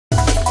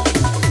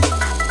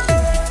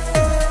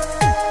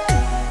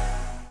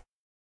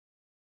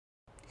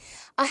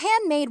A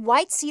handmade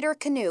white cedar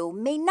canoe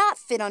may not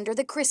fit under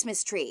the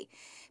Christmas tree,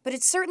 but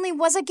it certainly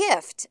was a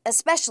gift,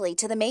 especially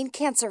to the Maine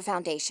Cancer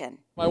Foundation.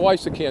 My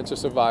wife's a cancer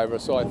survivor,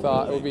 so I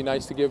thought it would be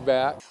nice to give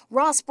back.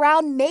 Ross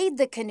Brown made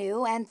the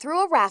canoe, and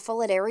through a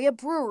raffle at area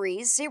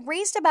breweries, it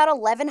raised about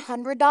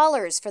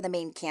 $1,100 for the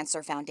Maine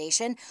Cancer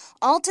Foundation,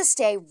 all to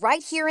stay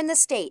right here in the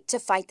state to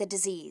fight the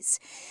disease.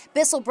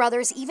 Bissell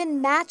Brothers even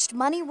matched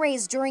money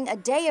raised during a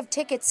day of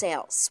ticket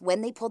sales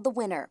when they pulled the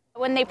winner.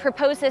 When they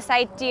proposed this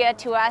idea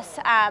to us,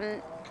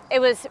 it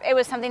was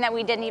something that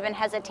we didn't even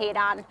hesitate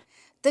on.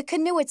 The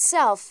canoe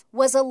itself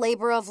was a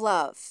labor of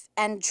love,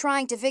 and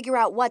trying to figure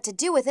out what to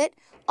do with it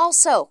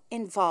also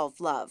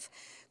involved love.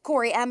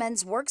 Corey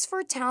Emmons works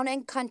for Town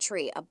and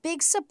Country, a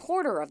big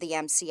supporter of the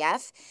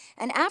MCF,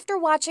 and after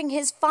watching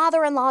his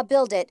father-in-law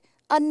build it,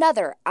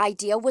 another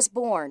idea was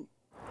born.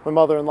 My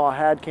mother-in-law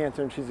had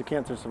cancer and she's a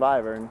cancer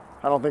survivor, and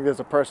I don't think there's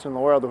a person in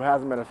the world who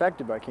hasn't been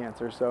affected by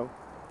cancer, so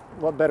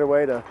what better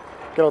way to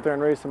get out there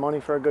and raise some money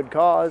for a good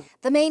cause.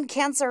 The Maine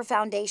Cancer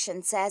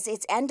Foundation says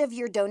its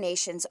end-of-year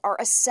donations are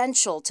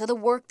essential to the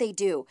work they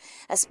do,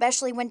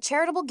 especially when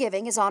charitable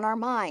giving is on our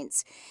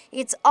minds.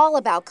 It's all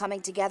about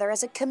coming together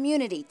as a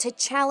community to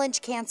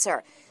challenge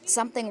cancer,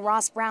 something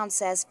Ross Brown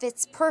says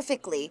fits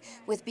perfectly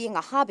with being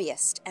a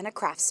hobbyist and a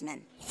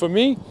craftsman. For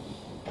me,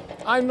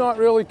 I'm not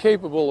really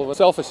capable of a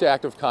selfish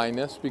act of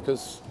kindness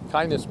because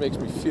kindness makes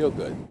me feel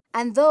good.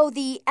 And though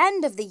the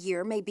end of the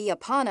year may be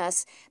upon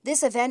us,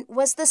 this event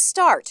was the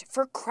start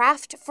for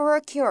Craft for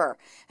a Cure,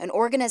 an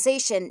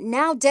organization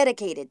now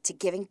dedicated to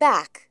giving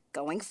back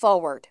going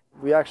forward.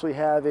 We actually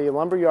have a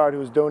lumber yard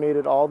who's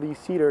donated all the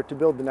cedar to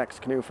build the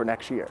next canoe for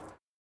next year.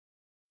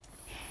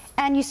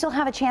 And you still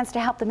have a chance to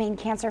help the Maine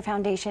Cancer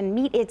Foundation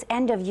meet its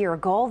end-of-year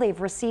goal. They've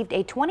received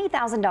a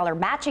 $20,000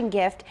 matching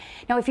gift.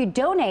 Now, if you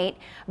donate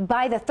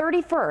by the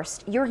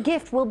 31st, your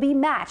gift will be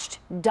matched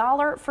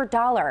dollar for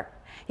dollar.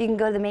 You can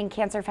go to the Maine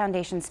Cancer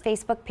Foundation's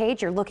Facebook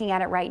page. You're looking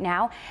at it right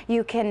now.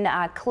 You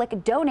can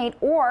click donate,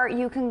 or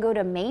you can go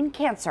to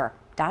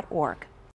mainecancer.org.